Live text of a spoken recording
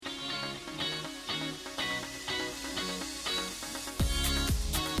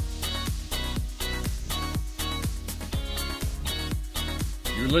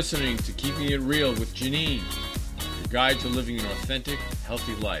You're listening to Keeping It Real with Janine, your guide to living an authentic,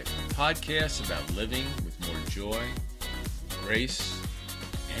 healthy life. A podcast about living with more joy, grace,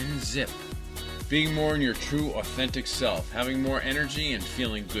 and zip. Being more in your true, authentic self, having more energy and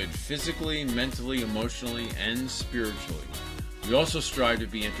feeling good physically, mentally, emotionally, and spiritually. We also strive to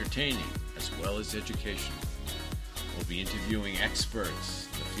be entertaining as well as educational. We'll be interviewing experts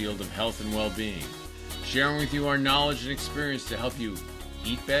in the field of health and well-being, sharing with you our knowledge and experience to help you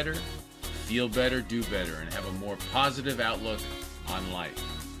eat better, feel better, do better, and have a more positive outlook on life.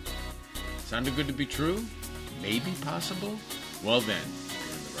 Sounded good to be true? Maybe possible? Well then,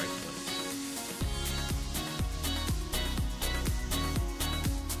 you're in the right place.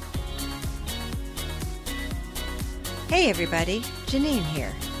 Hey everybody, Janine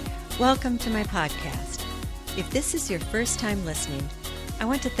here. Welcome to my podcast. If this is your first time listening, I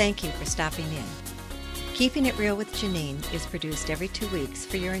want to thank you for stopping in. Keeping It Real with Janine is produced every 2 weeks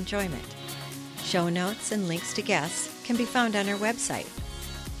for your enjoyment. Show notes and links to guests can be found on our website,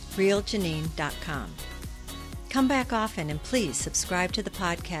 realjanine.com. Come back often and please subscribe to the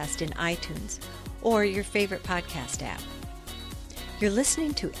podcast in iTunes or your favorite podcast app. You're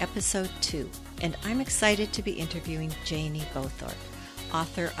listening to episode 2, and I'm excited to be interviewing Janie Bowthorpe,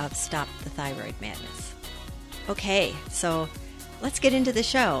 author of Stop the Thyroid Madness. Okay, so let's get into the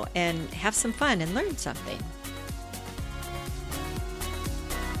show and have some fun and learn something.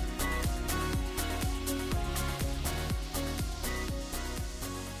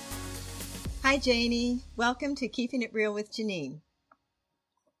 Hi, Janie. Welcome to Keeping It Real with Janine.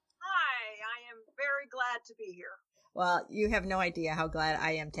 Hi, I am very glad to be here. Well, you have no idea how glad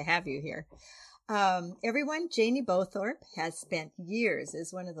I am to have you here. Everyone, Janie Bowthorpe has spent years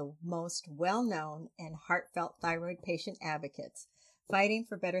as one of the most well-known and heartfelt thyroid patient advocates, fighting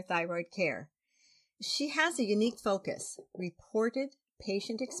for better thyroid care. She has a unique focus, reported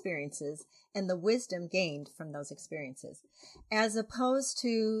patient experiences and the wisdom gained from those experiences, as opposed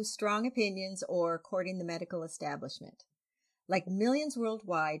to strong opinions or courting the medical establishment. Like millions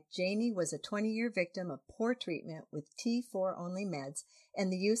worldwide, Janie was a 20-year victim of poor treatment with T4-only meds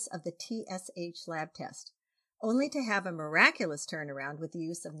and the use of the TSH lab test, only to have a miraculous turnaround with the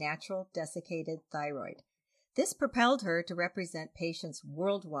use of natural desiccated thyroid. This propelled her to represent patients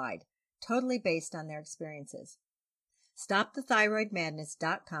worldwide, totally based on their experiences.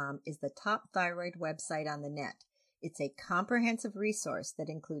 StopTheThyroidMadness.com is the top thyroid website on the net. It's a comprehensive resource that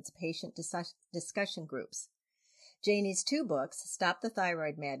includes patient discussion groups. Janie's 2 books, Stop the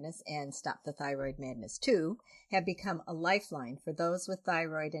Thyroid Madness and Stop the Thyroid Madness 2, have become a lifeline for those with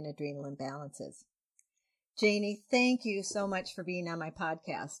thyroid and adrenal imbalances. Janie, thank you so much for being on my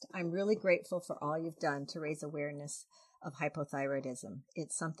podcast. I'm really grateful for all you've done to raise awareness of hypothyroidism.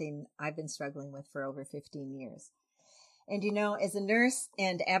 It's something I've been struggling with for over 15 years. And you know, as a nurse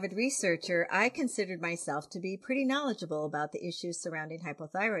and avid researcher, I considered myself to be pretty knowledgeable about the issues surrounding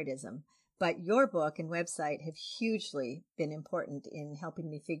hypothyroidism. But your book and website have hugely been important in helping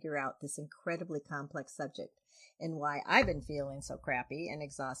me figure out this incredibly complex subject and why I've been feeling so crappy and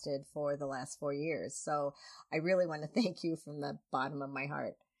exhausted for the last 4 years. So I really want to thank you from the bottom of my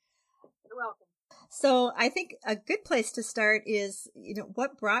heart. You're welcome. So I think a good place to start is,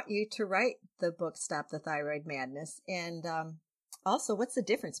 what brought you to write the book, Stop the Thyroid Madness? And also, what's the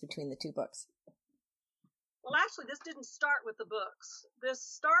difference between the 2 books? Well, actually, this didn't start with the books. This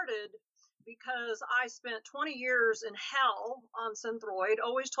started because I spent 20 years in hell on Synthroid,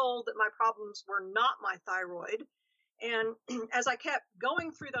 always told that my problems were not my thyroid. And as I kept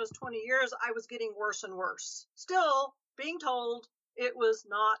going through those 20 years, I was getting worse and worse. Still being told it was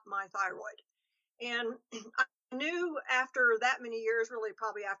not my thyroid. And I knew after that many years, really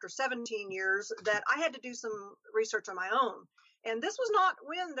probably after 17 years, that I had to do some research on my own. And this was not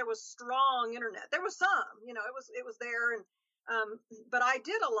when there was strong internet. There was some, it was there. And but I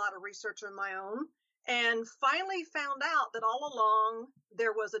did a lot of research on my own and finally found out that all along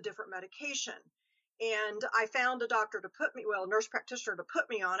there was a different medication. And I found a nurse practitioner to put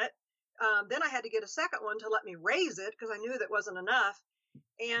me on it. Then I had to get a second one to let me raise it because I knew that wasn't enough.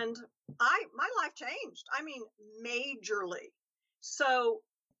 And my life changed. I mean, majorly. So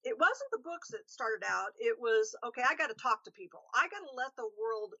it wasn't the books that started out. It was, okay, I got to talk to people. I got to let the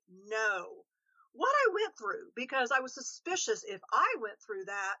world know what I went through, because I was suspicious if I went through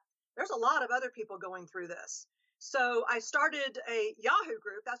that, there's a lot of other people going through this. So I started a Yahoo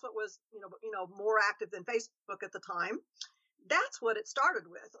group. That's what was, more active than Facebook at the time. That's what it started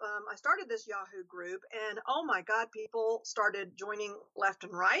with. I started this Yahoo group, and oh my God, people started joining left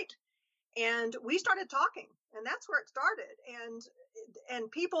and right, and we started talking, and that's where it started. And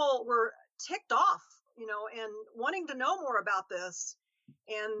people were ticked off, and wanting to know more about this.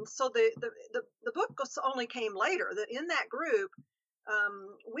 And so the book only came later, that in that group,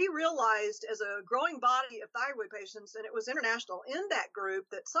 we realized as a growing body of thyroid patients, and it was international, in that group,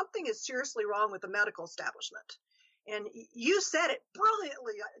 that something is seriously wrong with the medical establishment. And you said it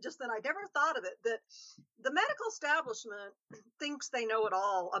brilliantly just then. I never thought of it, that the medical establishment thinks they know it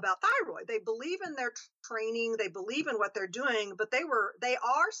all about thyroid. They believe in their training. They believe in what they're doing, but they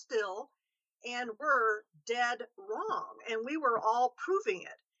are still and were dead wrong. And we were all proving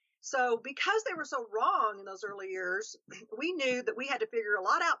it. So because they were so wrong in those early years, we knew that we had to figure a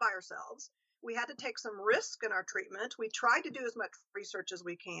lot out by ourselves. We had to take some risk in our treatment. We tried to do as much research as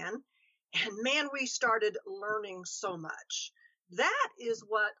we can. And man, we started learning so much. That is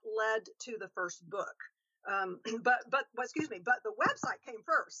what led to the first book. But the website came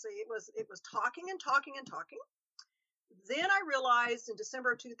first. See, it was talking and talking and talking. Then I realized in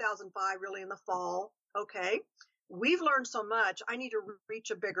December of 2005, really in the fall, okay, we've learned so much. I need to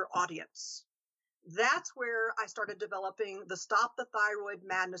reach a bigger audience. That's where I started developing the Stop the Thyroid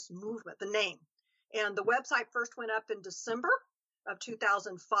Madness movement, the name. And the website first went up in December of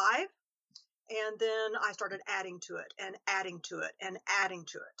 2005. And then I started adding to it and adding to it and adding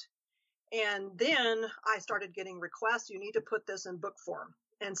to it. And then I started getting requests, you need to put this in book form.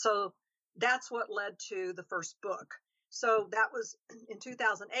 And so that's what led to the first book. So that was in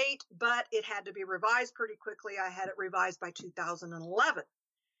 2008, but it had to be revised pretty quickly. I had it revised by 2011.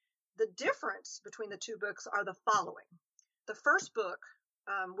 The difference between the two books are the following. The first book,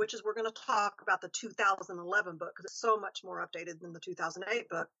 which is, we're going to talk about the 2011 book because it's so much more updated than the 2008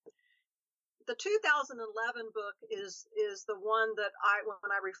 book. The 2011 book is the one that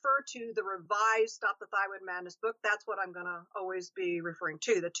when I refer to the revised Stop the Thyroid Madness book, that's what I'm going to always be referring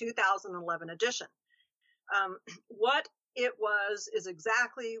to, the 2011 edition. What it was is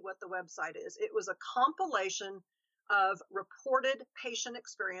exactly what the website is. It was a compilation of reported patient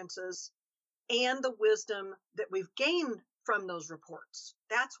experiences and the wisdom that we've gained from those reports.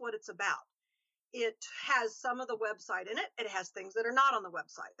 That's what it's about. It has some of the website in it. It has things that are not on the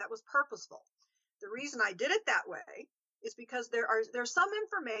website. That was purposeful. The reason I did it that way is because there's some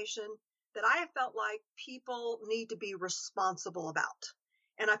information that I have felt like people need to be responsible about.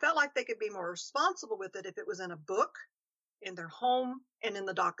 And I felt like they could be more responsible with it if it was in a book, in their home, and in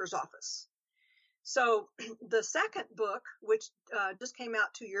the doctor's office. So the second book, which just came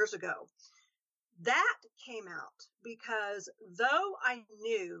out 2 years ago, that came out because though I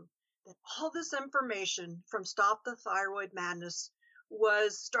knew that all this information from Stop the Thyroid Madness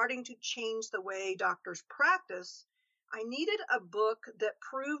was starting to change the way doctors practice, I needed a book that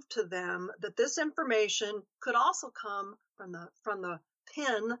proved to them that this information could also come from the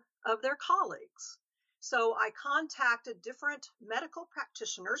pen of their colleagues. So I contacted different medical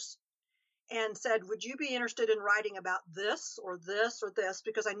practitioners and said, would you be interested in writing about this or this or this?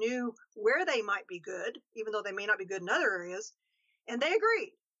 Because I knew where they might be good, even though they may not be good in other areas. And they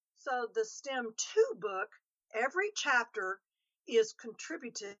agreed. So the STEM 2 book, every chapter is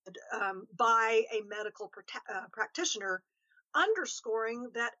contributed by a medical practitioner,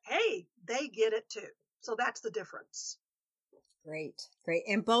 underscoring that, hey, they get it too. So that's the difference. Great.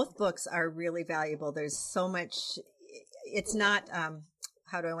 And both books are really valuable. There's so much. It's not,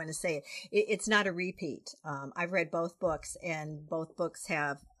 how do I want to say it? It's not a repeat. I've read both books, and both books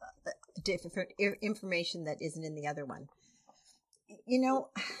have different information that isn't in the other one. You know,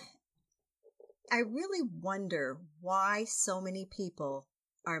 I really wonder why so many people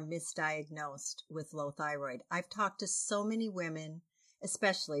are misdiagnosed with low thyroid. I've talked to so many women,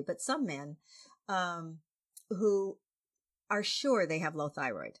 especially, but some men, who are sure they have low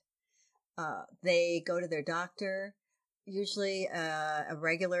thyroid. They go to their doctor, usually a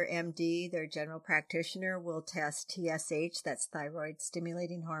regular MD, their general practitioner will test TSH, that's thyroid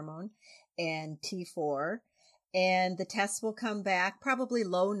stimulating hormone, and T4, and the tests will come back probably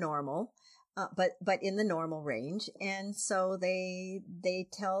low normal. But in the normal range. And so they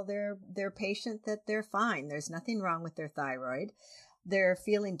tell their patient that they're fine. There's nothing wrong with their thyroid. They're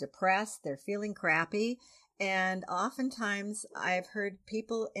feeling depressed. They're feeling crappy. And oftentimes I've heard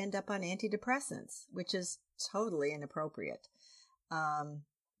people end up on antidepressants, which is totally inappropriate.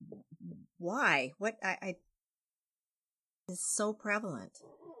 Why? What is so prevalent?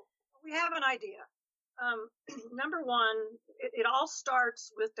 We have an idea. Number one, it all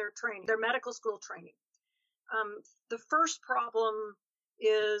starts with their training, their medical school training. The first problem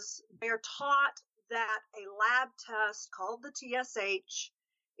is they are taught that a lab test called the TSH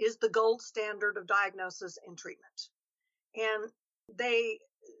is the gold standard of diagnosis and treatment. And they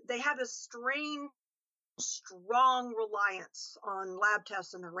have a strange, strong reliance on lab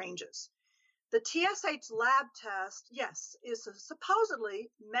tests and the ranges. The TSH lab test, yes, is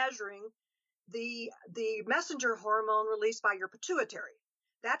supposedly measuring the messenger hormone released by your pituitary.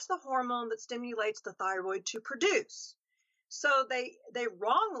 That's the hormone that stimulates the thyroid to produce. So they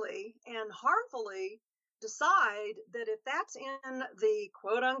wrongly and harmfully decide that if that's in the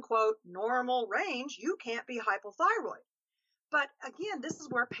quote unquote normal range, you can't be hypothyroid. But again, this is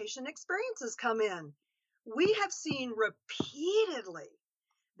where patient experiences come in. We have seen repeatedly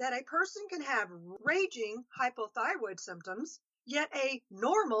that a person can have raging hypothyroid symptoms, yet a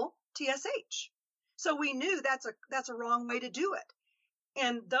normal TSH. So we knew that's a wrong way to do it.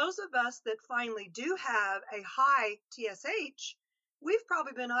 And those of us that finally do have a high TSH, we've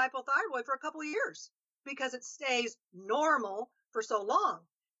probably been hypothyroid for a couple of years because it stays normal for so long.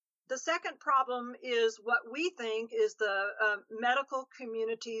 The second problem is what we think is the medical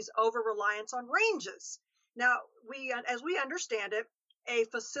community's over-reliance on ranges. Now, as we understand it, a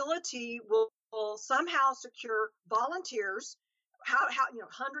facility will somehow secure volunteers,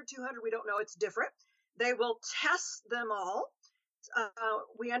 100, 200, we don't know, it's different. They will test them all.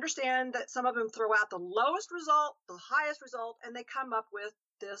 We understand that some of them throw out the lowest result, the highest result, and they come up with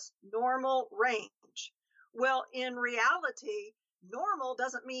this normal range. Well, in reality, normal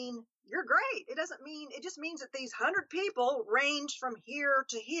doesn't mean you're great. It just means that these 100 people ranged from here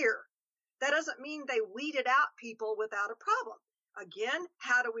to here. That doesn't mean they weeded out people without a problem. Again,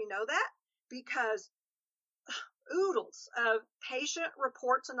 how do we know that? Because oodles of patient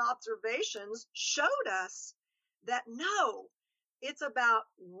reports and observations showed us that no, it's about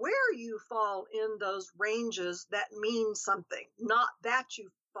where you fall in those ranges that means something, not that you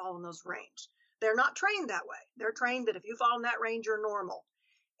fall in those ranges. They're not trained that way. They're trained that if you fall in that range, you're normal.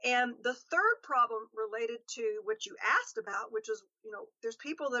 And the third problem related to what you asked about, which is, there's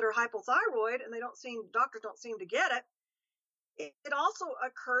people that are hypothyroid and doctors don't seem to get it. It also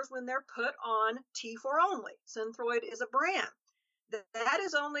occurs when they're put on T4 only. Synthroid is a brand. That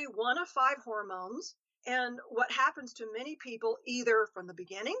is only one of 5 hormones. And what happens to many people, either from the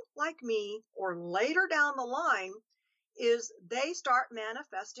beginning, like me, or later down the line, is they start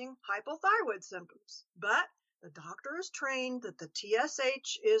manifesting hypothyroid symptoms. But the doctor is trained that the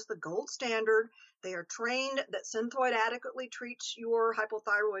TSH is the gold standard. They are trained that Synthroid adequately treats your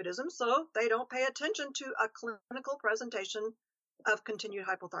hypothyroidism, so they don't pay attention to a clinical presentation of continued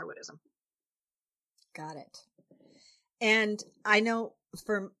hypothyroidism. Got it. And I know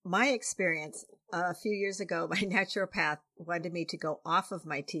from my experience, a few years ago, my naturopath wanted me to go off of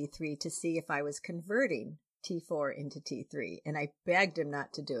my T3 to see if I was converting T4 into T3. And I begged him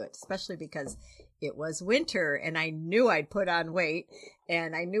not to do it, especially because it was winter and I knew I'd put on weight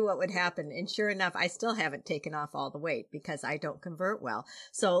and I knew what would happen. And sure enough, I still haven't taken off all the weight because I don't convert well.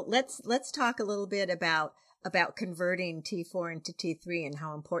 So let's talk a little bit about converting T4 into T3 and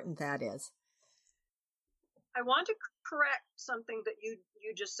how important that is. I want to correct something that you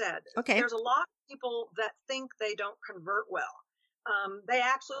just said. Okay. There's a lot of people that think they don't convert well. They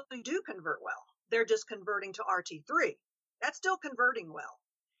actually do convert well. They're just converting to RT3. That's still converting well.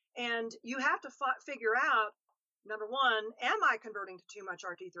 And you have to figure out, number one, am I converting to too much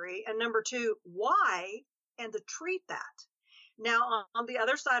RT3? And number two, why? And to treat that. Now, on the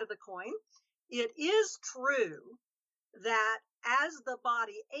other side of the coin, it is true that as the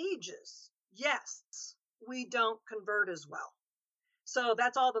body ages, yes, we don't convert as well. So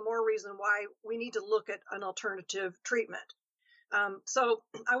that's all the more reason why we need to look at an alternative treatment. So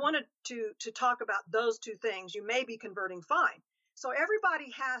I wanted to talk about those two things. You may be converting fine. So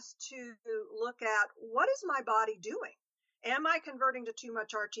everybody has to look at, what is my body doing? Am I converting to too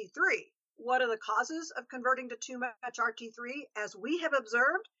much RT3? What are the causes of converting to too much RT3? As we have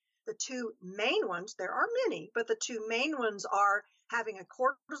observed, the two main ones, there are many, but the two main ones are having a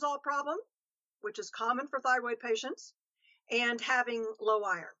cortisol problem, which is common for thyroid patients, and having low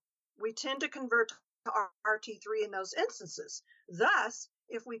iron. We tend to convert to RT3 in those instances. Thus,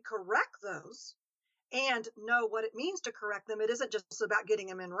 if we correct those and know what it means to correct them, it isn't just about getting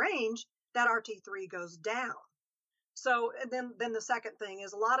them in range, that RT3 goes down. So then the second thing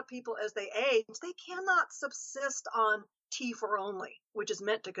is, a lot of people, as they age, they cannot subsist on T4 only, which is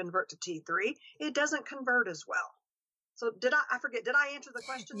meant to convert to T3. It doesn't convert as well. So did I answer the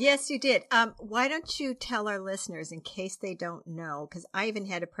question? Yes, you did. Why don't you tell our listeners, in case they don't know, because I even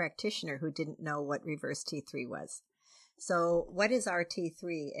had a practitioner who didn't know what reverse T3 was. So what is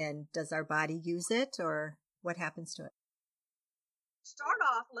RT3, and does our body use it, or what happens to it? Start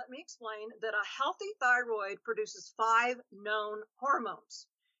off, let me explain that a healthy thyroid produces 5 known hormones.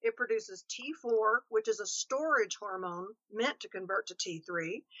 It produces T4, which is a storage hormone meant to convert to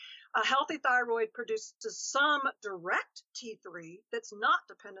T3. A healthy thyroid produces some direct T3 that's not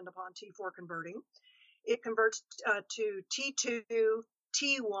dependent upon T4 converting. It converts to T2,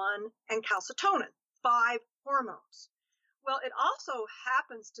 T1, and calcitonin, 5 hormones. Well, it also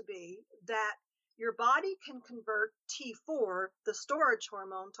happens to be that your body can convert T4, the storage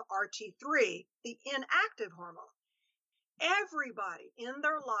hormone, to RT3, the inactive hormone. Everybody in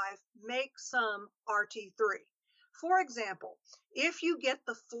their life makes some RT3. For example, if you get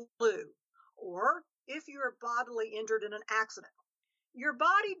the flu or if you're bodily injured in an accident, your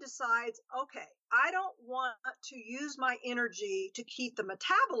body decides, okay, I don't want to use my energy to keep the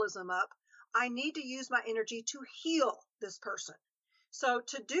metabolism up. I need to use my energy to heal this person. So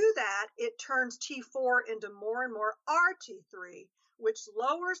to do that, it turns T4 into more and more RT3, which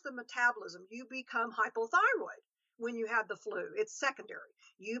lowers the metabolism. You become hypothyroid when you have the flu. It's secondary.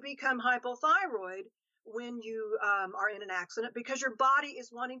 You become hypothyroid when you are in an accident because your body is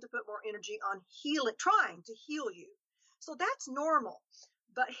wanting to put more energy on healing, trying to heal you. So that's normal.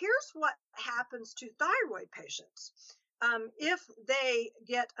 But here's what happens to thyroid patients. If they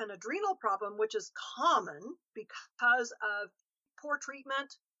get an adrenal problem, which is common because of poor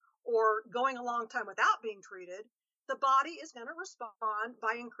treatment or going a long time without being treated, the body is going to respond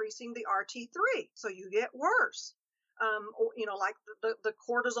by increasing the RT3. So you get worse, like the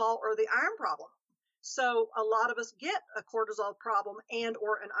cortisol or the iron problem. So a lot of us get a cortisol problem and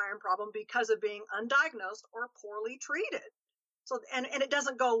or an iron problem because of being undiagnosed or poorly treated. So and it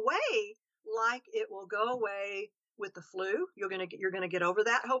doesn't go away like it will go away with the flu. You're going to get over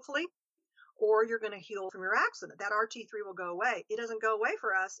that hopefully, or you're going to heal from your accident. That RT3 will go away. It doesn't go away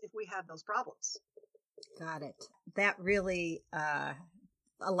for us if we have those problems. Got it. That really a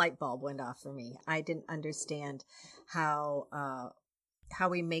light bulb went off for me. I didn't understand how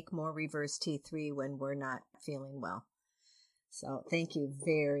we make more reverse T3 when we're not feeling well. So thank you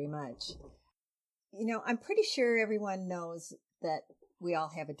very much. I'm pretty sure everyone knows that we all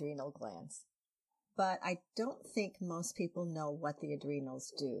have adrenal glands, but I don't think most people know what the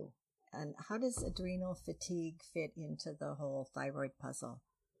adrenals do. And how does adrenal fatigue fit into the whole thyroid puzzle?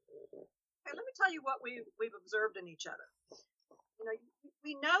 Hey, let me tell you what we've observed in each other.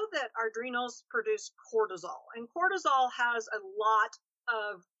 We know that our adrenals produce cortisol, and cortisol has a lot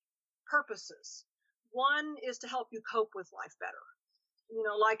of purposes. One is to help you cope with life better.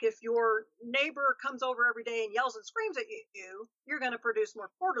 Like if your neighbor comes over every day and yells and screams at you, you're going to produce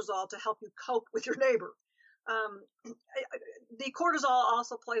more cortisol to help you cope with your neighbor. The cortisol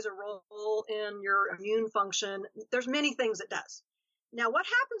also plays a role in your immune function. There's many things it does. Now, what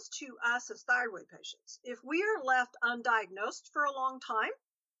happens to us as thyroid patients? If we are left undiagnosed for a long time,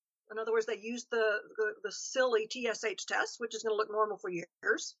 in other words, they use the silly TSH test, which is going to look normal for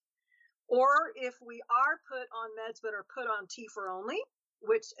years, or if we are put on meds but are put on T4 only,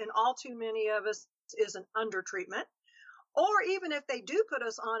 which in all too many of us is an undertreatment, or even if they do put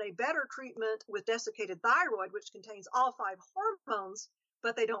us on a better treatment with desiccated thyroid, which contains all 5 hormones,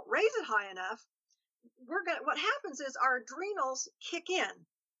 but they don't raise it high enough, what happens is our adrenals kick in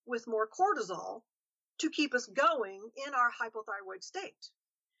with more cortisol to keep us going in our hypothyroid state.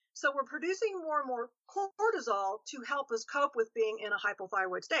 So we're producing more and more cortisol to help us cope with being in a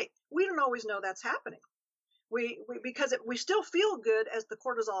hypothyroid state. We don't always know that's happening. Because we still feel good as the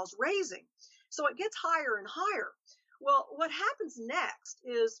cortisol is raising. So it gets higher and higher. Well, what happens next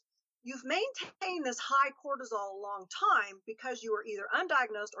is you've maintained this high cortisol a long time because you were either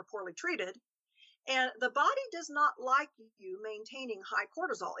undiagnosed or poorly treated. And the body does not like you maintaining high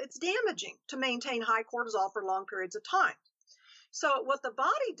cortisol. It's damaging to maintain high cortisol for long periods of time. So what the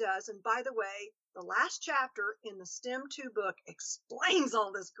body does, and by the way, the last chapter in the STEM2 book explains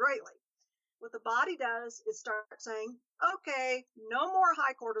all this greatly. What the body does is start saying, okay, no more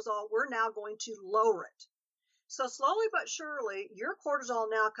high cortisol. We're now going to lower it. So slowly but surely, your cortisol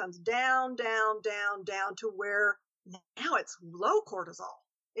now comes down, down, down, down to where now it's low cortisol.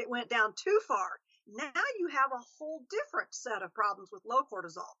 It went down too far. Now you have a whole different set of problems with low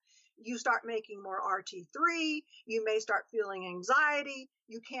cortisol. You start making more RT3. You may start feeling anxiety.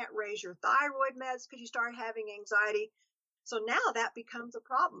 You can't raise your thyroid meds because you start having anxiety. So now that becomes a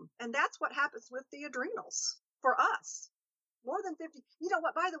problem. And that's what happens with the adrenals for us. More than 50. You know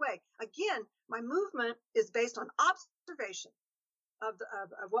what, by the way, again, my movement is based on observation of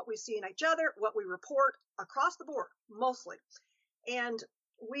what we see in each other, what we report across the board, mostly. And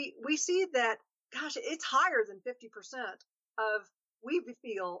we see that, gosh, it's higher than 50% we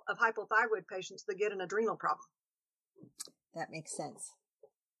feel of hypothyroid patients that get an adrenal problem. That makes sense.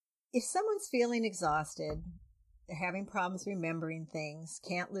 If someone's feeling exhausted, they're having problems remembering things,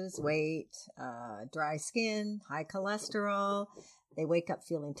 can't lose weight, dry skin, high cholesterol, They wake up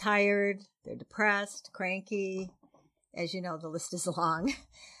feeling tired. They're depressed, cranky. As you know, the list is long.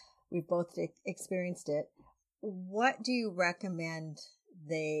 We've both experienced it. What do you recommend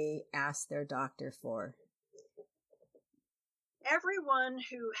they ask their doctor for? Everyone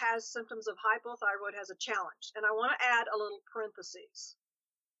who has symptoms of hypothyroid has a challenge. And I want to add a little parenthesis.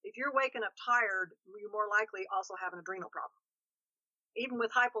 If you're waking up tired, you more likely also have an adrenal problem. Even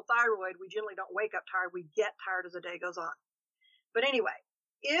with hypothyroid, we generally don't wake up tired. We get tired as the day goes on. But anyway,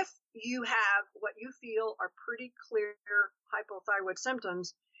 if you have what you feel are pretty clear hypothyroid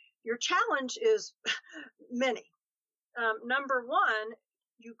symptoms, your challenge is many. Number one,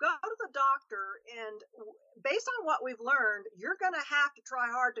 you go to the doctor, and based on what we've learned, you're going to have to try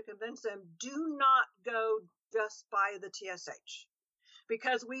hard to convince them, do not go just by the TSH.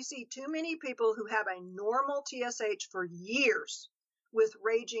 Because we see too many people who have a normal TSH for years with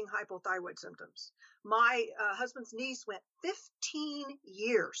raging hypothyroid symptoms. My husband's niece went 15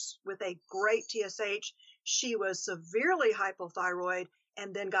 years with a great TSH. She was severely hypothyroid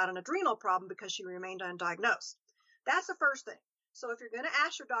and then got an adrenal problem because she remained undiagnosed. That's the first thing. So if you're going to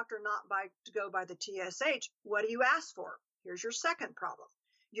ask your doctor to go by the TSH, what do you ask for? Here's your second problem.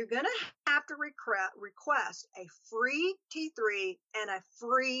 You're going to have to request a free T3 and a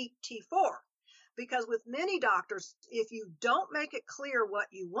free T4. Because with many doctors, if you don't make it clear what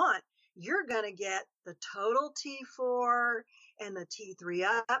you want, you're going to get the total T4 and the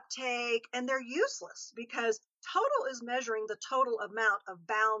T3 uptake, and they're useless because total is measuring the total amount of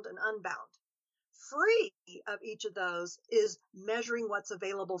bound and unbound. Free of each of those is measuring what's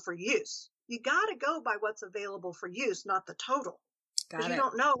available for use. You got to go by what's available for use, not the total. Because you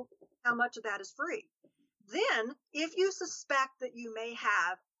don't know how much of that is free. Then, if you suspect that you may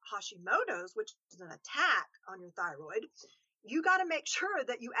have Hashimoto's, which is an attack on your thyroid, you got to make sure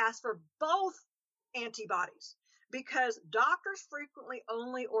that you ask for both antibodies, because doctors frequently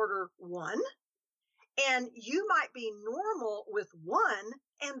only order one, and you might be normal with one,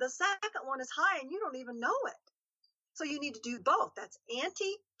 and the second one is high, and you don't even know it. So you need to do both. That's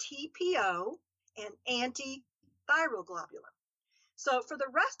anti-TPO and anti-thyroglobulin. So for the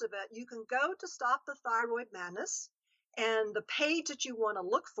rest of it, you can go to Stop the Thyroid Madness, and the page that you want to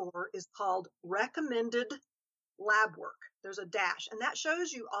look for is called Recommended Lab Work. There's a dash, and that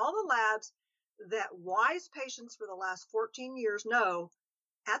shows you all the labs that wise patients for the last 14 years know.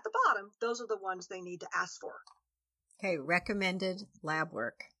 At the bottom, those are the ones they need to ask for. Okay, recommended lab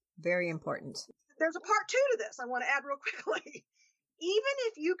work. Very important. There's a part two to this I want to add real quickly. Even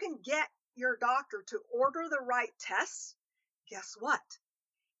if you can get your doctor to order the right tests, guess what?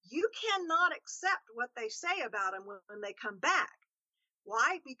 You cannot accept what they say about them when they come back.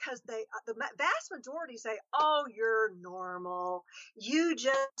 Why? Because the vast majority say, oh, you're normal. You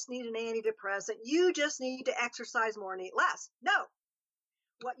just need an antidepressant. You just need to exercise more and eat less. No.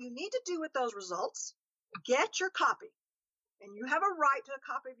 What you need to do with those results, get your copy. And you have a right to a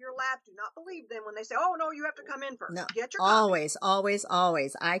copy of your lab. Do not believe them when they say, oh, no, you have to come in first. No, get your always, copy.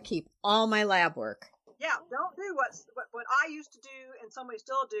 always. I keep all my lab work. Yeah, don't do what I used to do and somebody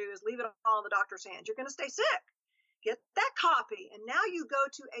still do is leave it all in the doctor's hands. You're going to stay sick. Get that copy. And now you go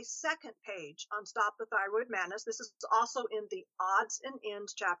to a second page on Stop the Thyroid Madness. This is also in the odds and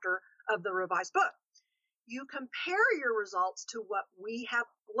ends chapter of the revised book. You compare your results to what we have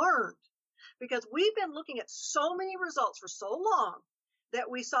learned, because we've been looking at so many results for so long that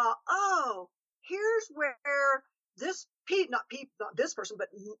we saw, oh, here's where not this person, but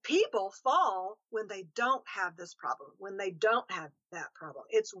people fall when they don't have this problem, when they don't have that problem.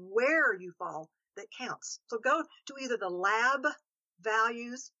 It's where you fall that counts. So go to either the lab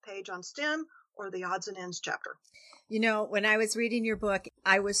values page on STEM or the odds and ends chapter. You know, when I was reading your book,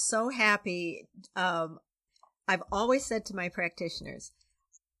 I was so happy. I've always said to my practitioners,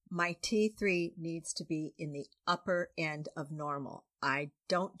 my T3 needs to be in the upper end of normal. I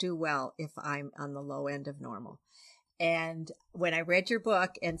don't do well if I'm on the low end of normal. And when I read your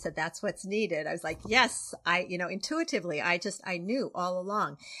book and said that's what's needed, I was like, yes, intuitively, I knew all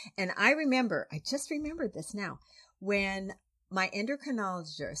along. And I just remembered this now, when my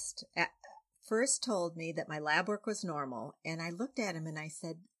endocrinologist first told me that my lab work was normal, and I looked at him and I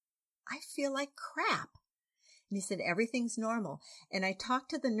said, I feel like crap. And he said, everything's normal. And I talked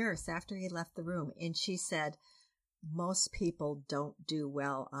to the nurse after he left the room, and she said, most people don't do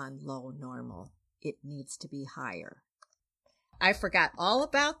well on low normal. It needs to be higher. I forgot all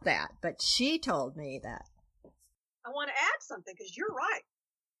about that, but she told me that. I want to add something, because you're right.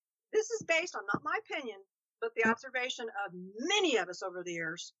 This is based on not my opinion, but the observation of many of us over the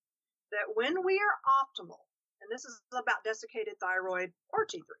years, that when we are optimal, and this is about desiccated thyroid or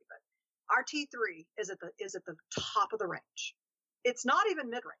T3, but our T3 is at the top of the range. It's not even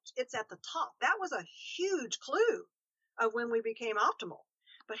mid-range. It's at the top. That was a huge clue of when we became optimal.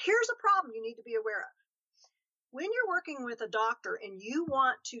 But here's a problem you need to be aware of. When you're working with a doctor and you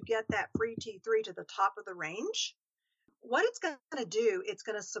want to get that free T3 to the top of the range, what it's going to do, it's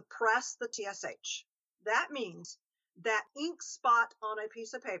going to suppress the TSH. That means that ink spot on a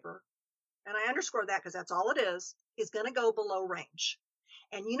piece of paper, and I underscore that because that's all it is going to go below range.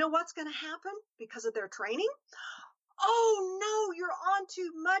 And you know what's going to happen because of their training? Oh no, you're on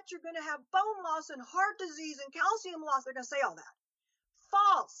too much. You're going to have bone loss and heart disease and calcium loss. They're going to say all that.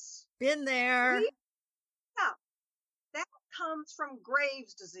 False. Been there. Yeah. That comes from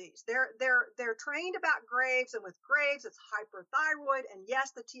Graves' disease. They're trained about Graves, and with Graves, it's hyperthyroid. And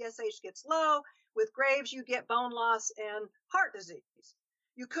yes, the TSH gets low. With Graves, you get bone loss and heart disease.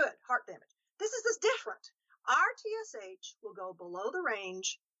 You could, heart damage. This is different. Our TSH will go below the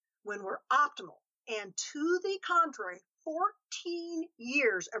range when we're optimal. And to the contrary, 14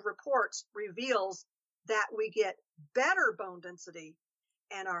 years of reports reveals that we get better bone density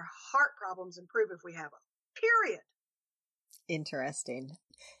and our heart problems improve if we have them. Period. Interesting.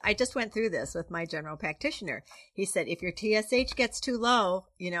 I just went through this with my general practitioner. He said, if your TSH gets too low,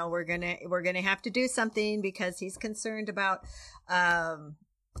 we're going to have to do something because he's concerned about,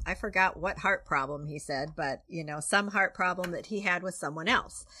 I forgot what heart problem he said, but some heart problem that he had with someone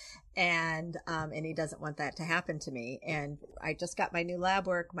else. And he doesn't want that to happen to me. And I just got my new lab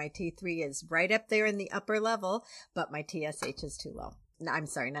work. My T3 is right up there in the upper level, but my TSH is too low. No, I'm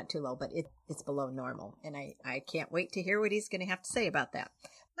sorry, not too low, but it's below normal. And I can't wait to hear what he's going to have to say about that.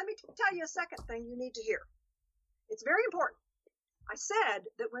 Let me tell you a second thing you need to hear. It's very important. I said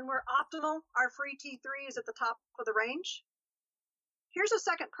that when we're optimal, our free T3 is at the top of the range. Here's a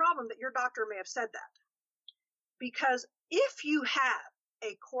second problem that your doctor may have said that. Because if you have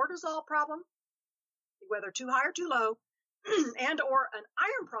a cortisol problem, whether too high or too low, and or an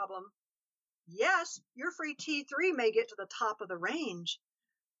iron problem, yes, your free T3 may get to the top of the range,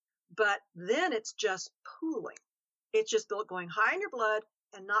 but then it's just pooling. It's just going high in your blood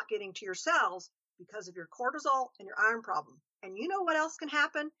and not getting to your cells because of your cortisol and your iron problem. And you know what else can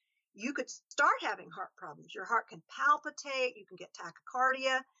happen? You could start having heart problems. Your heart can palpitate. You can get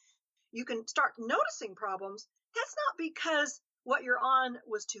tachycardia. You can start noticing problems. That's not because what you're on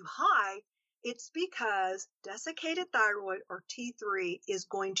was too high. It's because desiccated thyroid, or T3, is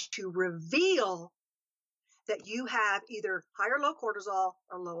going to reveal that you have either high or low cortisol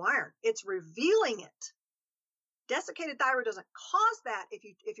or low iron. It's revealing it. Desiccated thyroid doesn't cause that if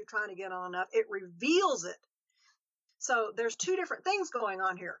you're trying to get on enough. It reveals it. So there's two different things going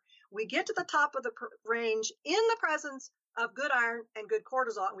on here. We get to the top of the range in the presence of good iron and good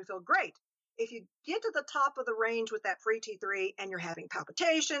cortisol, and we feel great. If you get to the top of the range with that free T3 and you're having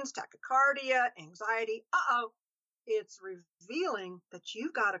palpitations, tachycardia, anxiety, it's revealing that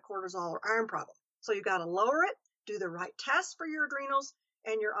you've got a cortisol or iron problem. So you've got to lower it, do the right tests for your adrenals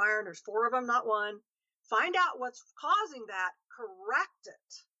and your iron. There's 4 of them, not 1. Find out what's causing that, correct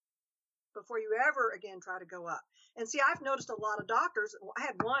it before you ever again try to go up. And see, I've noticed a lot of doctors, I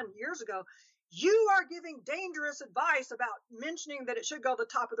had one years ago, you are giving dangerous advice about mentioning that it should go to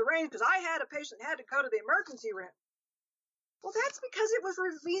the top of the range because I had a patient that had to go to the emergency room. Well, that's because it was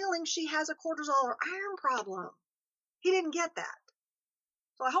revealing she has a cortisol or iron problem. He didn't get that.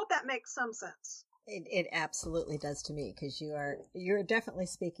 So I hope that makes some sense. It absolutely does to me, because you're definitely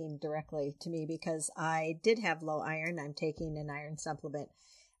speaking directly to me, because I did have low iron. I'm taking an iron supplement.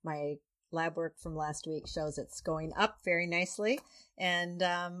 My lab work from last week shows it's going up very nicely. And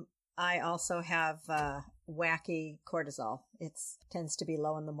I also have wacky cortisol. It tends to be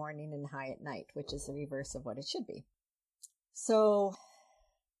low in the morning and high at night, which is the reverse of what it should be. So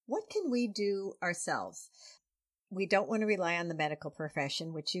what can we do ourselves? We don't want to rely on the medical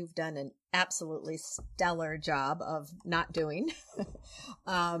profession, which you've done an absolutely stellar job of not doing.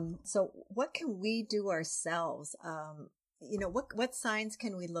 So what can we do ourselves? What signs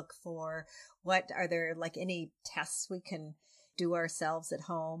can we look for? What are there, like, any tests we can do ourselves at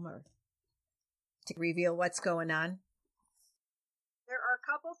home or to reveal what's going on? There are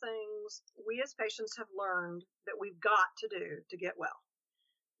a couple things we as patients have learned that we've got to do to get well.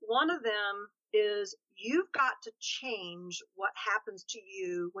 One of them is you've got to change what happens to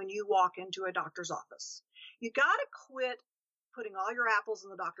you when you walk into a doctor's office. You got to quit putting all your apples in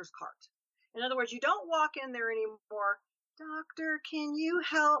the doctor's cart. In other words, you don't walk in there anymore. Doctor, can you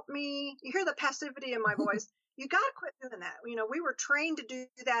help me? You hear the passivity in my voice. You got to quit doing that. We were trained to do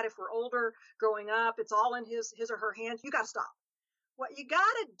that if we're older, growing up. It's all in his or her hands. You got to stop. What you got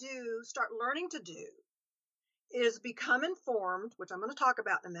to do, start learning to do, is become informed, which I'm going to talk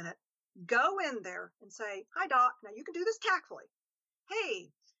about in a minute. Go in there and say, hi, doc. Now, you can do this tactfully. hey,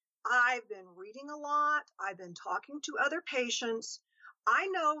 I've been reading a lot. I've been talking to other patients. I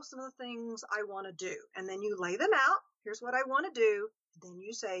know some of the things I want to do. And then you lay them out. Here's what I want to do. Then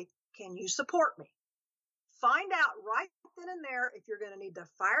you say, can you support me? Find out right then and there if you're going to need to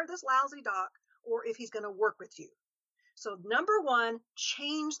fire this lousy doc or if he's going to work with you. So number one,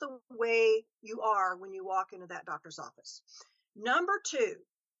 change the way you are when you walk into that doctor's office. Number two,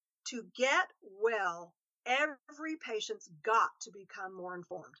 to get well, every patient's got to become more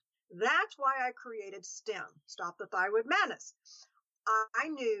informed. That's why I created STEM, Stop the Thyroid Madness. I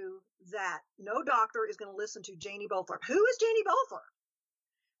knew that no doctor is going to listen to Janie Bolthorpe. Who is Janie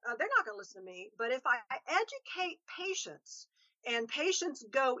Bolthorpe? They're not going to listen to me. But if I educate patients and patients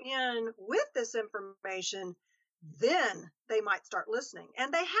go in with this information, then they might start listening.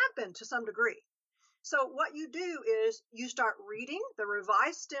 And they have been to some degree. So what you do is you start reading. The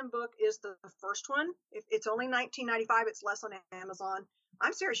revised STEM book is the first one. It's only $19.95. It's less on Amazon.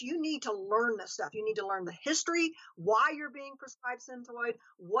 I'm serious. You need to learn this stuff. You need to learn the history, why you're being prescribed Synthroid,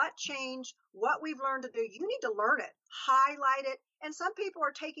 what changed, what we've learned to do. You need to learn it, highlight it. And some people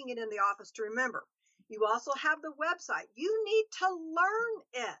are taking it in the office to remember. You also have the website. You need to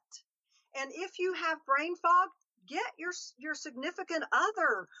learn it. And if you have brain fog, get your significant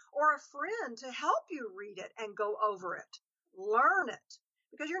other or a friend to help you read it and go over it. Learn it,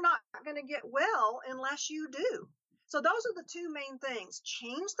 because you're not going to get well unless you do. So those are the two main things.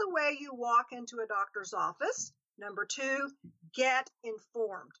 Change the way you walk into a doctor's office. Number two, get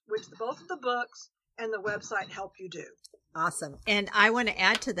informed, which both of the books and the website help you do. Awesome. And I want to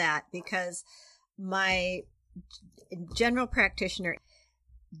add to that because my general practitioner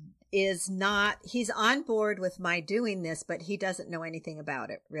he's on board with my doing this, but he doesn't know anything about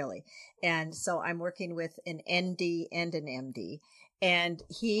it really. And so I'm working with an ND and an MD, and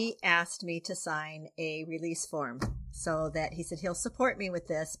he asked me to sign a release form so that he said he'll support me with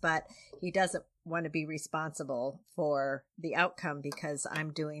this, but he doesn't want to be responsible for the outcome because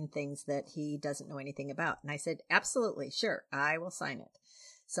I'm doing things that he doesn't know anything about. And I said, absolutely, sure, I will sign it.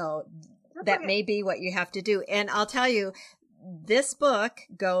 So that may be what you have to do. And I'll tell you, this book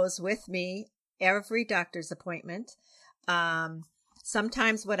goes with me every doctor's appointment.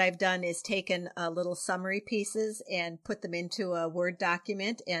 Sometimes what I've done is taken little summary pieces and put them into a Word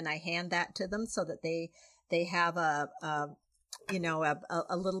document, and I hand that to them so that they have a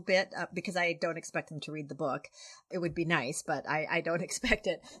little bit, because I don't expect them to read the book. It would be nice, but I don't expect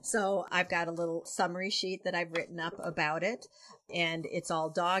it. So I've got a little summary sheet that I've written up about it, and it's all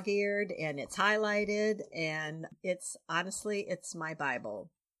dog-eared and it's highlighted, and it's my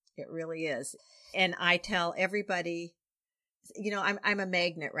Bible. It really is. And I tell everybody, I'm a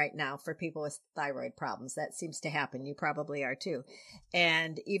magnet right now for people with thyroid problems. That seems to happen. You probably are too.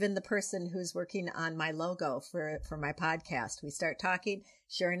 And even the person who's working on my logo for my podcast, we start talking.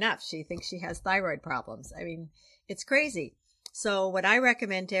 Sure enough, she thinks she has thyroid problems. I mean, it's crazy. So what I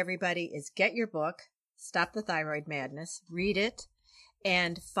recommend to everybody is get your book, Stop the Thyroid Madness, read it,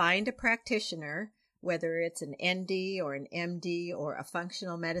 and find a practitioner, whether it's an ND or an MD or a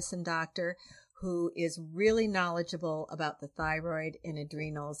functional medicine doctor, who is really knowledgeable about the thyroid and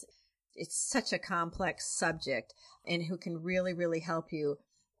adrenals. It's such a complex subject, and who can really, really help you,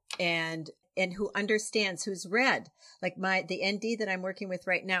 and who understands, who's read. Like the ND that I'm working with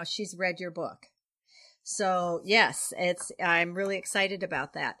right now, she's read your book. So yes, I'm really excited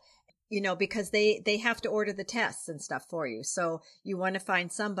about that, because they have to order the tests and stuff for you. So you want to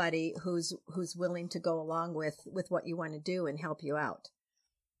find somebody who's willing to go along with what you want to do and help you out.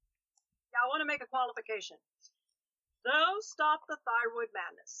 I want to make a qualification. Though Stop the Thyroid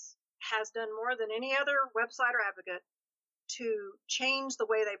Madness has done more than any other website or advocate to change the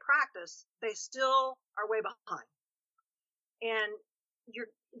way they practice, they still are way behind. And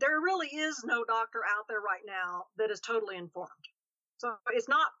there really is no doctor out there right now that is totally informed. So you're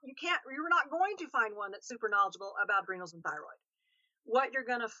not going to find one that's super knowledgeable about adrenals and thyroid. What you're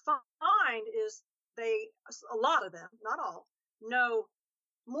going to find is a lot of them, not all, know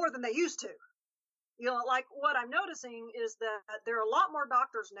more than they used to. Like what I'm noticing is that there are a lot more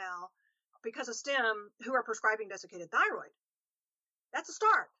doctors now because of STEM who are prescribing desiccated thyroid. That's a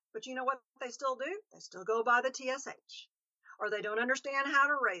start. But you know what they still do? They still go by the TSH, or they don't understand how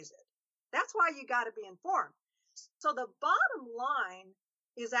to raise it. That's why you got to be informed. So the bottom line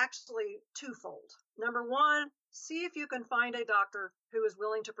is actually twofold. Number one, see if you can find a doctor who is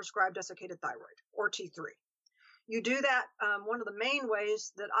willing to prescribe desiccated thyroid or T3. You do that. One of the main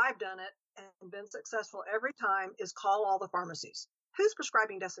ways that I've done it and been successful every time is call all the pharmacies. Who's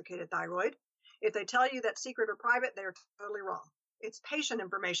prescribing desiccated thyroid? If they tell you that's secret or private, they're totally wrong. It's patient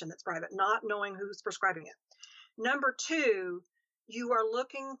information that's private, not knowing who's prescribing it. Number two, you are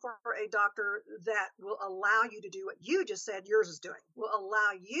looking for a doctor that will allow you to do what you just said yours is doing, will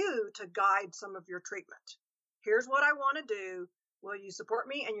allow you to guide some of your treatment. Here's what I want to do. Will you support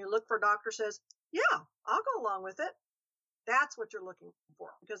me? And you look for a doctor who says, yeah, I'll go along with it. That's what you're looking for,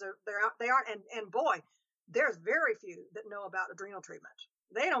 because they are, and boy, there's very few that know about adrenal treatment.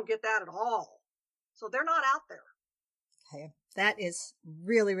 They don't get that at all. So they're not out there. Okay. That is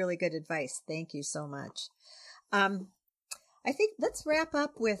really, really good advice. Thank you so much. I think let's wrap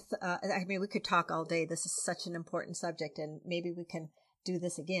up with, we could talk all day. This is such an important subject, and maybe we can do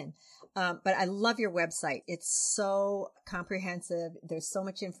this again. But I love your website. It's so comprehensive. There's so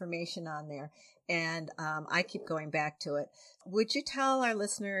much information on there, and I keep going back to it. Would you tell our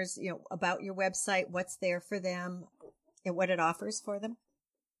listeners, about your website, what's there for them, and what it offers for them?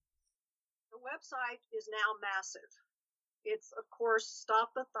 The website is now massive. It's, of course,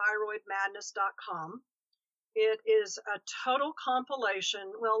 stopthethyroidmadness.com. It is a total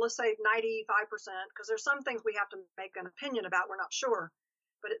compilation. Well, let's say 95%, because there's some things we have to make an opinion about. We're not sure.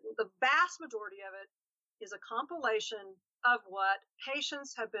 But the vast majority of it is a compilation of what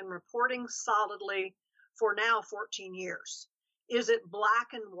patients have been reporting solidly for now 14 years. Is it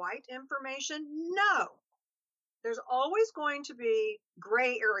black and white information? No. There's always going to be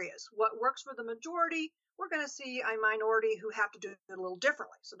gray areas. What works for the majority, we're going to see a minority who have to do it a little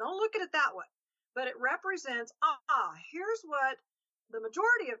differently. So don't look at it that way. But it represents, here's what the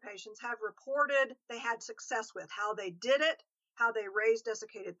majority of patients have reported they had success with, how they did it, how they raised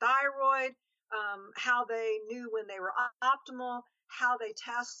desiccated thyroid, how they knew when they were optimal, how they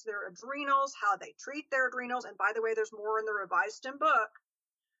test their adrenals, how they treat their adrenals. And by the way, there's more in the Revised STEM book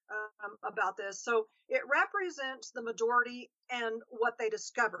about this. So it represents the majority and what they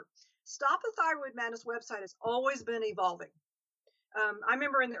discovered. Stop the Thyroid Madness website has always been evolving. I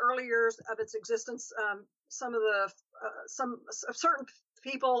remember in the early years of its existence, some certain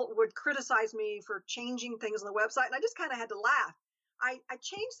people would criticize me for changing things on the website, and I just kind of had to laugh. I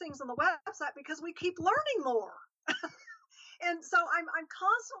change things on the website because we keep learning more. And so I'm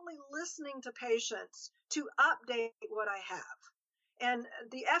constantly listening to patients to update what I have. And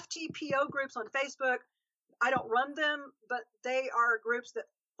the FTPO groups on Facebook, I don't run them, but they are groups that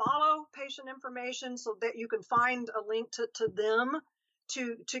follow patient information so that you can find a link to them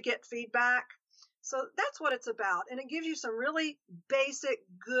to get feedback. So that's what it's about. And it gives you some really basic,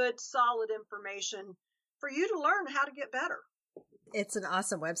 good, solid information for you to learn how to get better. It's an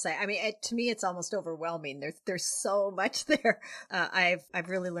awesome website. I mean, to me, it's almost overwhelming. There's so much there. I've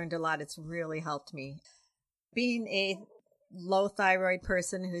really learned a lot. It's really helped me. Being a low thyroid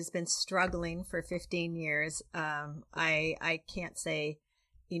person who's been struggling for 15 years, I can't say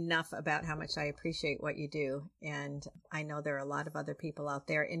enough about how much I appreciate what you do. And I know there are a lot of other people out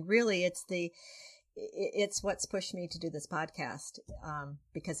there. And really, it's what's pushed me to do this podcast,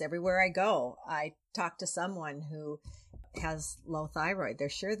 because everywhere I go, I talk to someone who has low thyroid. They're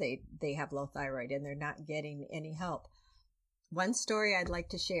sure they have low thyroid and they're not getting any help. One story I'd like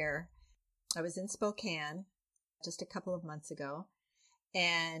to share. I was in Spokane just a couple of months ago,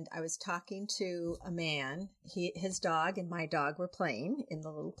 and I was talking to a man. His dog and my dog were playing in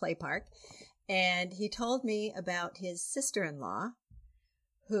the little play park, and he told me about his sister-in-law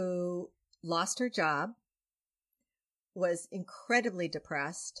who lost her job, was incredibly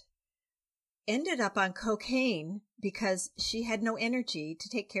depressed, ended up on cocaine because she had no energy to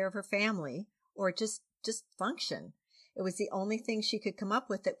take care of her family or just function. It was the only thing she could come up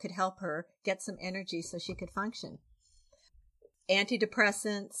with that could help her get some energy so she could function.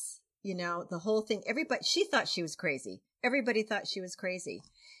 Antidepressants, the whole thing. She thought she was crazy. Everybody thought she was crazy.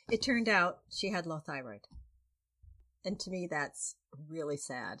 It turned out she had low thyroid. And to me, that's really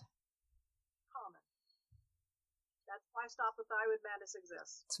sad. Common. That's why Stop the Thyroid Madness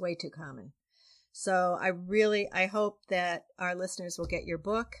exists. It's way too common. So I hope that our listeners will get your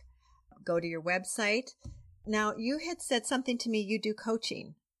book, go to your website. Now, you had said something to me, you do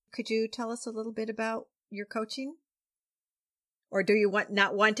coaching. Could you tell us a little bit about your coaching? Or do you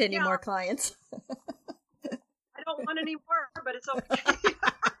not want any more clients? I don't want any more, but it's okay.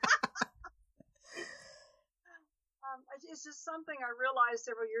 It's just something I realized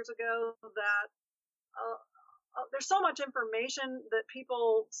several years ago that there's so much information that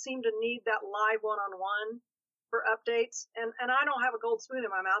people seem to need that live one-on-one for updates. And I don't have a gold spoon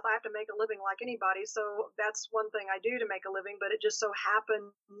in my mouth. I have to make a living like anybody. So that's one thing I do to make a living, but it just so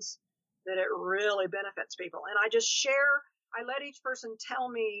happens that it really benefits people. And I just share, I let each person tell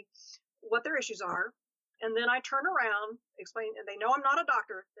me what their issues are. And then I turn around, explain, and they know I'm not a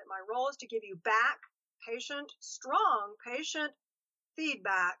doctor, that my role is to give you back strong patient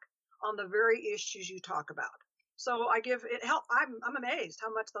feedback on the very issues you talk about. So I give it help. I'm amazed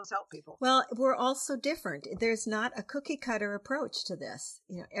how much those help people. Well, we're all so different. There's not a cookie cutter approach to this.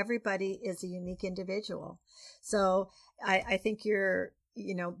 Everybody is a unique individual. So I think you're,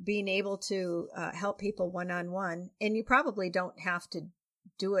 being able to help people one-on-one, and you probably don't have to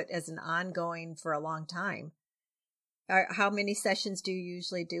do it as an ongoing for a long time. How many sessions do you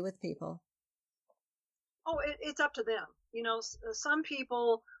usually do with people? Oh, it's up to them. Some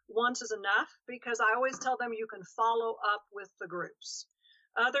people, once is enough, because I always tell them you can follow up with the groups.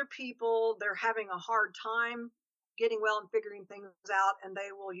 Other people, they're having a hard time getting well and figuring things out, and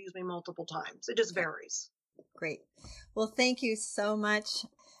they will use me multiple times. It just varies. Great. Well, thank you so much,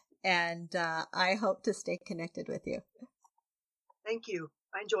 and I hope to stay connected with you. Thank you.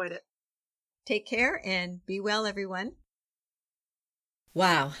 I enjoyed it. Take care and be well, everyone.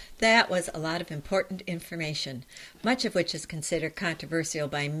 Wow, that was a lot of important information, much of which is considered controversial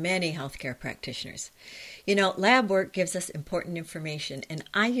by many healthcare practitioners. Lab work gives us important information, and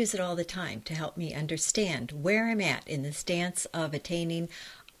I use it all the time to help me understand where I'm at in this dance of attaining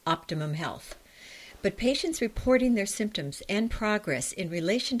optimum health. But patients reporting their symptoms and progress in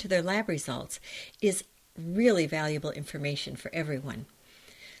relation to their lab results is really valuable information for everyone.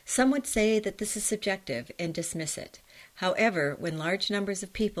 Some would say that this is subjective and dismiss it. However, when large numbers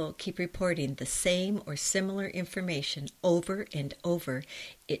of people keep reporting the same or similar information over and over,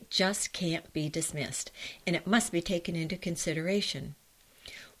 it just can't be dismissed, and it must be taken into consideration.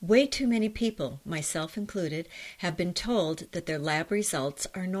 Way too many people, myself included, have been told that their lab results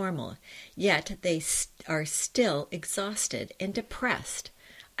are normal, yet they are still exhausted and depressed.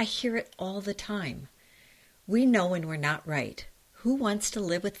 I hear it all the time. We know when we're not right. Who wants to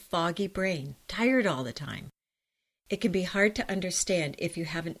live with foggy brain, tired all the time? It can be hard to understand if you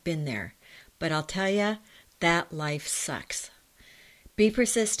haven't been there, but I'll tell you, that life sucks. Be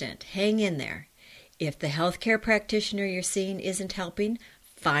persistent. Hang in there. If the healthcare practitioner you're seeing isn't helping,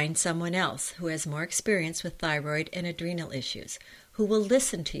 find someone else who has more experience with thyroid and adrenal issues, who will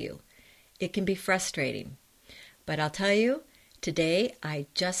listen to you. It can be frustrating. But I'll tell you, today I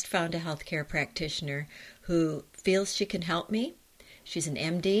just found a healthcare practitioner who feels she can help me. She's an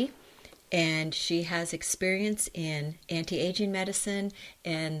MD, and she has experience in anti-aging medicine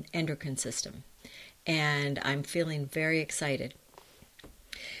and endocrine system. And I'm feeling very excited.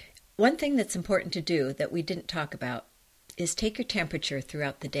 One thing that's important to do that we didn't talk about is take your temperature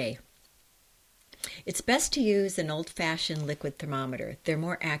throughout the day. It's best to use an old-fashioned liquid thermometer. They're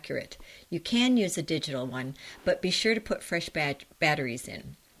more accurate. You can use a digital one, but be sure to put fresh batteries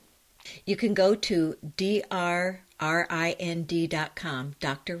in. You can go to drrind.com,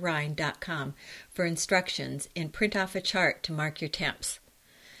 drrind.com, for instructions and print off a chart to mark your temps.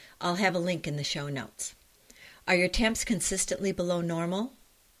 I'll have a link in the show notes. Are your temps consistently below normal?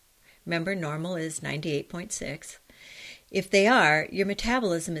 Remember, normal is 98.6. If they are, your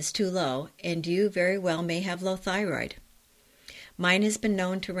metabolism is too low, and you very well may have low thyroid. Mine has been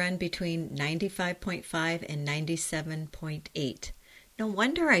known to run between 95.5 and 97.8. No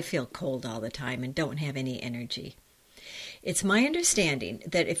wonder I feel cold all the time and don't have any energy. It's my understanding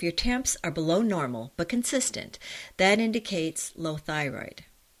that if your temps are below normal but consistent, that indicates low thyroid.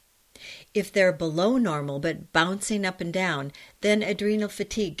 If they're below normal but bouncing up and down, then adrenal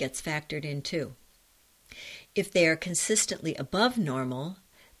fatigue gets factored in too. If they are consistently above normal,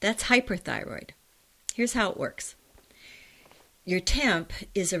 that's hyperthyroid. Here's how it works. Your temp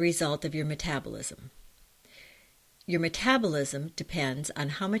is a result of your metabolism. Your metabolism depends on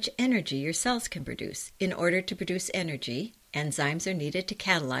how much energy your cells can produce. In order to produce energy, enzymes are needed to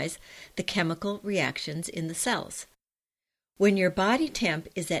catalyze the chemical reactions in the cells. When your body temp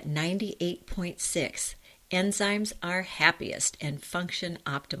is at 98.6, enzymes are happiest and function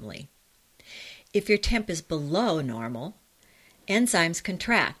optimally. If your temp is below normal, enzymes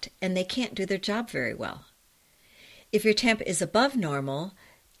contract and they can't do their job very well. If your temp is above normal,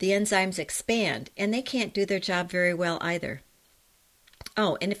 the enzymes expand and they can't do their job very well either.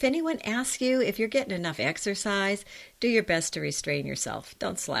 Oh, and if anyone asks you if you're getting enough exercise, do your best to restrain yourself.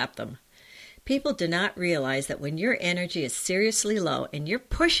 Don't slap them. People do not realize that when your energy is seriously low and you're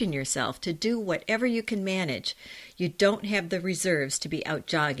pushing yourself to do whatever you can manage, you don't have the reserves to be out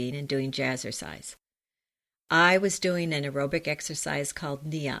jogging and doing jazzercise. I was doing an aerobic exercise called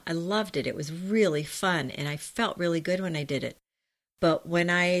NIA. I loved it. It was really fun, and I felt really good when I did it. But when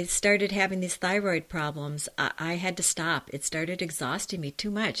I started having these thyroid problems, I had to stop. It started exhausting me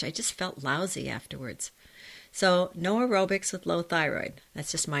too much. I just felt lousy afterwards. So no aerobics with low thyroid.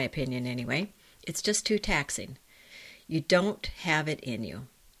 That's just my opinion anyway. It's just too taxing. You don't have it in you.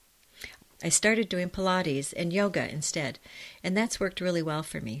 I started doing Pilates and yoga instead, and that's worked really well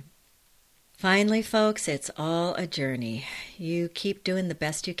for me. Finally, folks, it's all a journey. You keep doing the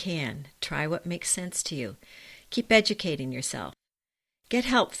best you can. Try what makes sense to you. Keep educating yourself. Get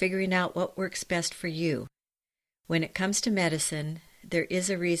help figuring out what works best for you. When it comes to medicine, there is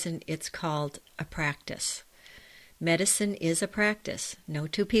a reason it's called a practice. Medicine is a practice. No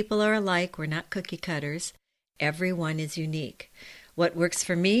two people are alike. We're not cookie cutters. Everyone is unique. What works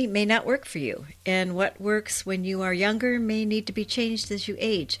for me may not work for you, and what works when you are younger may need to be changed as you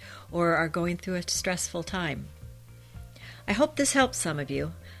age or are going through a stressful time. I hope this helps some of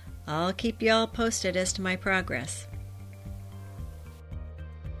you. I'll keep you all posted as to my progress.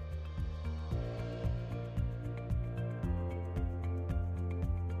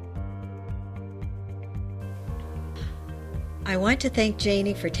 I want to thank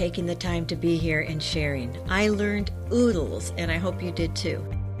Janie for taking the time to be here and sharing. I learned oodles, and I hope you did too.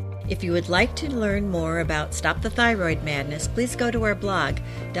 If you would like to learn more about Stop the Thyroid Madness, please go to our blog,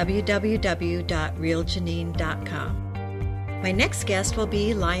 www.realjanine.com. My next guest will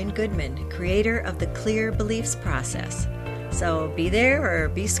be Lion Goodman, creator of the Clear Beliefs Process. So be there or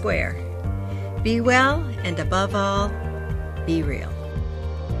be square. Be well, and above all, be real.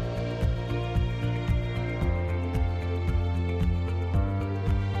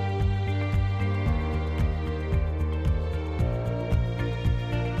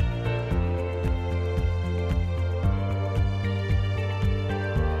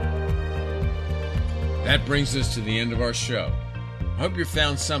 That brings us to the end of our show. I hope you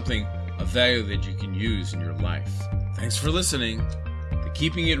found something of value that you can use in your life. Thanks for listening. The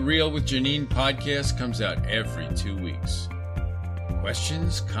Keeping It Real with Janine podcast comes out every 2 weeks.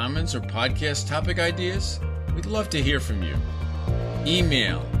 Questions, comments, or podcast topic ideas? We'd love to hear from you.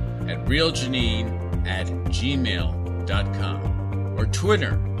 Email at realjanine@gmail.com or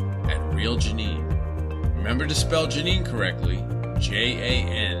Twitter @realjanine. Remember to spell Janine correctly,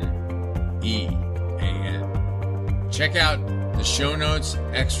 Janean. Check out the show notes,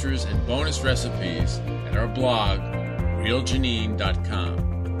 extras, and bonus recipes at our blog,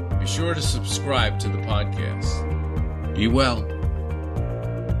 realjanine.com. Be sure to subscribe to the podcast. Be well.